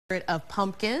Of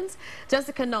pumpkins.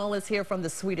 Jessica Knoll is here from the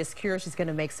Sweetest Cure. She's going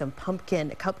to make some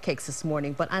pumpkin cupcakes this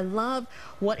morning, but I love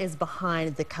what is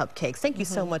behind the cupcakes. Thank you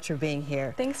so much for being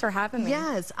here. Thanks for having me.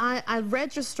 Yes, I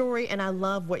read your story and I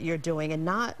love what you're doing, and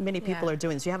not many people are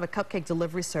doing this. You have a cupcake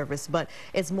delivery service, but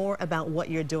it's more about what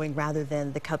you're doing rather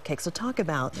than the cupcakes. So talk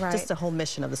about just the whole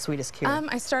mission of the Sweetest Cure.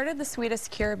 I started the Sweetest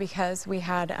Cure because we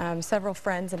had several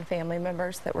friends and family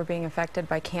members that were being affected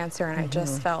by cancer, and I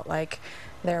just felt like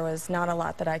there was not a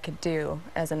lot that I could do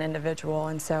as an individual,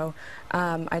 and so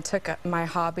I took my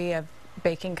hobby of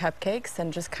baking cupcakes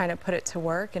and just kind of put it to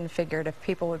work and figured if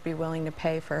people would be willing to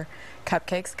pay for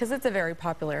cupcakes, because it's a very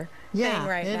popular thing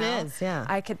right now. It is, yeah.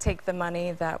 I could take the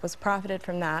money that was profited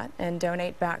from that and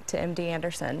donate back to MD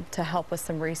Anderson to help with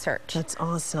some research. That's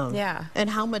awesome. Yeah.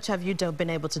 And how much have you been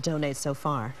able to donate so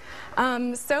far?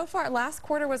 So far, last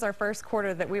quarter was our first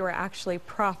quarter that we were actually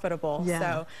profitable.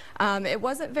 Yeah. So it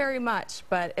wasn't very much,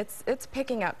 but it's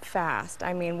picking up fast.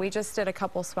 I mean, we just did a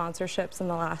couple sponsorships in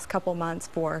the last couple months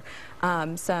for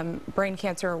some brain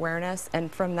cancer awareness,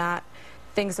 and from that,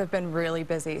 things have been really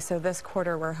busy. So this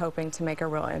quarter, we're hoping to make a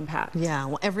real impact. Yeah,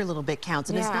 well, every little bit counts.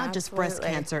 And it's not just breast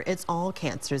cancer, it's all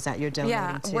cancers that you're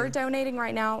donating to. Yeah, we're donating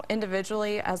right now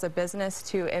individually as a business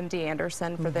to MD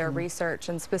Anderson for their research,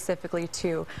 and specifically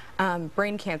to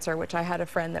brain cancer, which I had a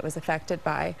friend that was affected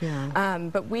by. Yeah.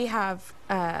 But we have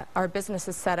our business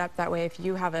is set up that way. If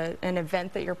you have an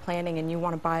event that you're planning and you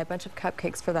want to buy a bunch of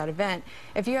cupcakes for that event,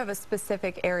 if you have a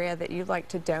specific area that you'd like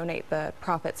to donate the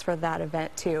profits for that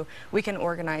event to, we can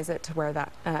organize it to where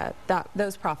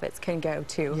those profits can go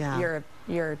to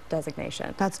your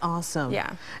designation. That's awesome.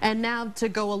 Yeah. And now to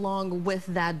go along with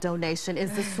that donation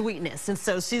is the sweetness. And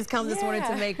so she's come this morning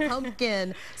to make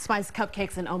pumpkin spice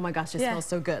cupcakes, and oh my gosh, it smells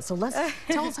so good. So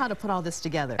tell us how to put all this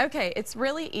together. Okay, it's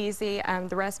really easy.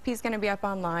 The recipe's going to be up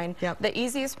online. The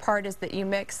easiest part is that you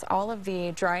mix all of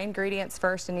the dry ingredients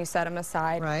first and you set them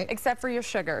aside, except for your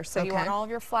sugar. So you want all of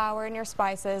your flour and your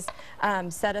spices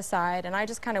set aside, and I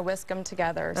just kind of whisk them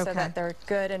together so that they're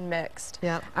good and mixed.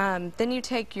 Then you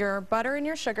take your butter and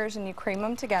your sugars and you cream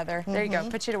them together. There you go,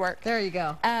 put you to work. There you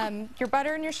go. Your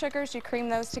butter and your sugars, you cream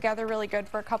those together really good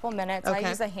for a couple minutes. I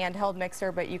use a handheld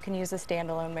mixer, but you can use a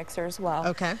standalone mixer as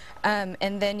well.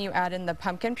 And then you add in the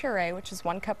pumpkin puree, which is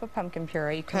 1 cup of pumpkin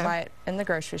puree. You can buy it in the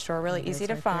grocery store, really easy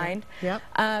to find.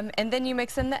 And then you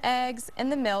mix in the eggs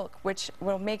and the milk, which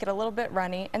will make it a little bit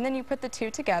runny, and then you put the two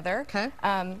together.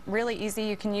 Really easy.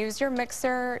 You can use your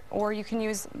mixer or you can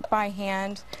use by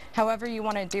hand, however you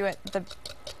want to do it. The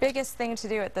biggest thing to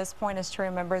do at this point is to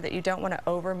remember that you don't want to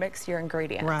over-mix your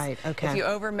ingredients. If you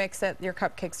over-mix it, your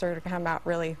cupcakes are going to come out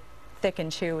really thick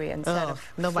and chewy instead of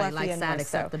nobody fluffy likes and that moist,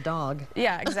 except the dog.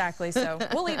 Yeah, exactly. So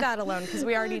we'll leave that alone because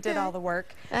we already did all the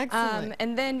work. Excellent.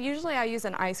 And then usually I use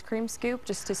an ice cream scoop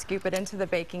just to scoop it into the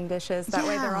baking dishes. That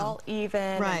way they're all even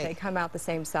and they come out the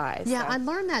same size. Yeah, I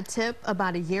learned that tip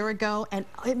about a year ago, and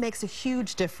it makes a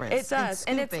huge difference. It does,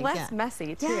 and it's less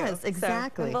messy too. Yes,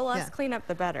 exactly. So the less cleanup,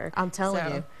 the better. I'm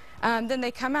telling you. Then they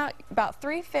come out about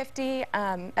 350.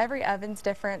 Every oven's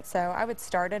different, so I would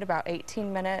start at about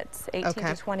 18 minutes, 18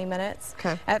 to 20 minutes.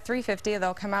 At 350,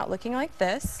 they'll come out looking like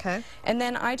this. And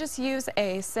then I just use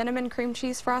a cinnamon cream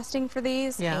cheese frosting for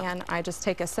these, and I just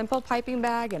take a simple piping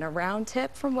bag and a round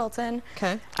tip from Wilton,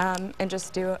 and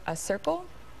just do a circle.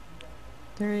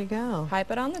 There you go.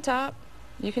 Pipe it on the top.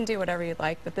 You can do whatever you'd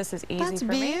like, but this is easy for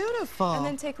me. That's beautiful. And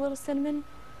then take a little cinnamon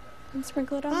and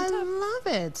sprinkle it on the top. I love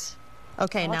it.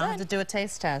 Okay, now I have to do a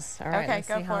taste test. All right, let's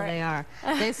see how they are.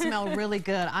 They smell really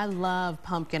good. I love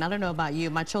pumpkin. I don't know about you.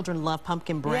 My children love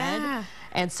pumpkin bread.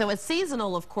 And so it's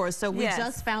seasonal, of course, so we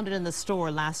just found it in the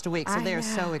store last week, so they're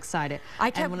so excited.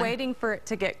 I kept waiting for it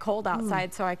to get cold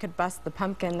outside so I could bust the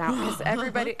pumpkin out, because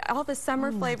everybody, all the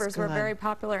summer flavors were very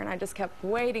popular, and I just kept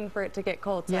waiting for it to get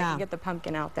cold so I could get the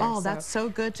pumpkin out there. Oh, that's so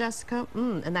good, Jessica.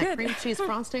 And that cream cheese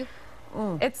frosting.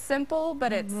 It's simple,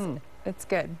 but it's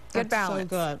good. Good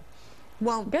balance. So good.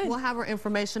 Well, we'll have our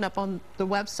information up on the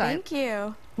website. Thank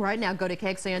you. Right now, go to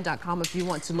cakesand.com if you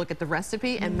want to look at the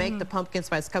recipe and make the pumpkin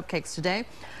spice cupcakes today.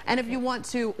 And if you want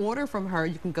to order from her,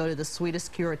 you can go to the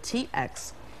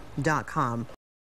sweetestcuretx.com.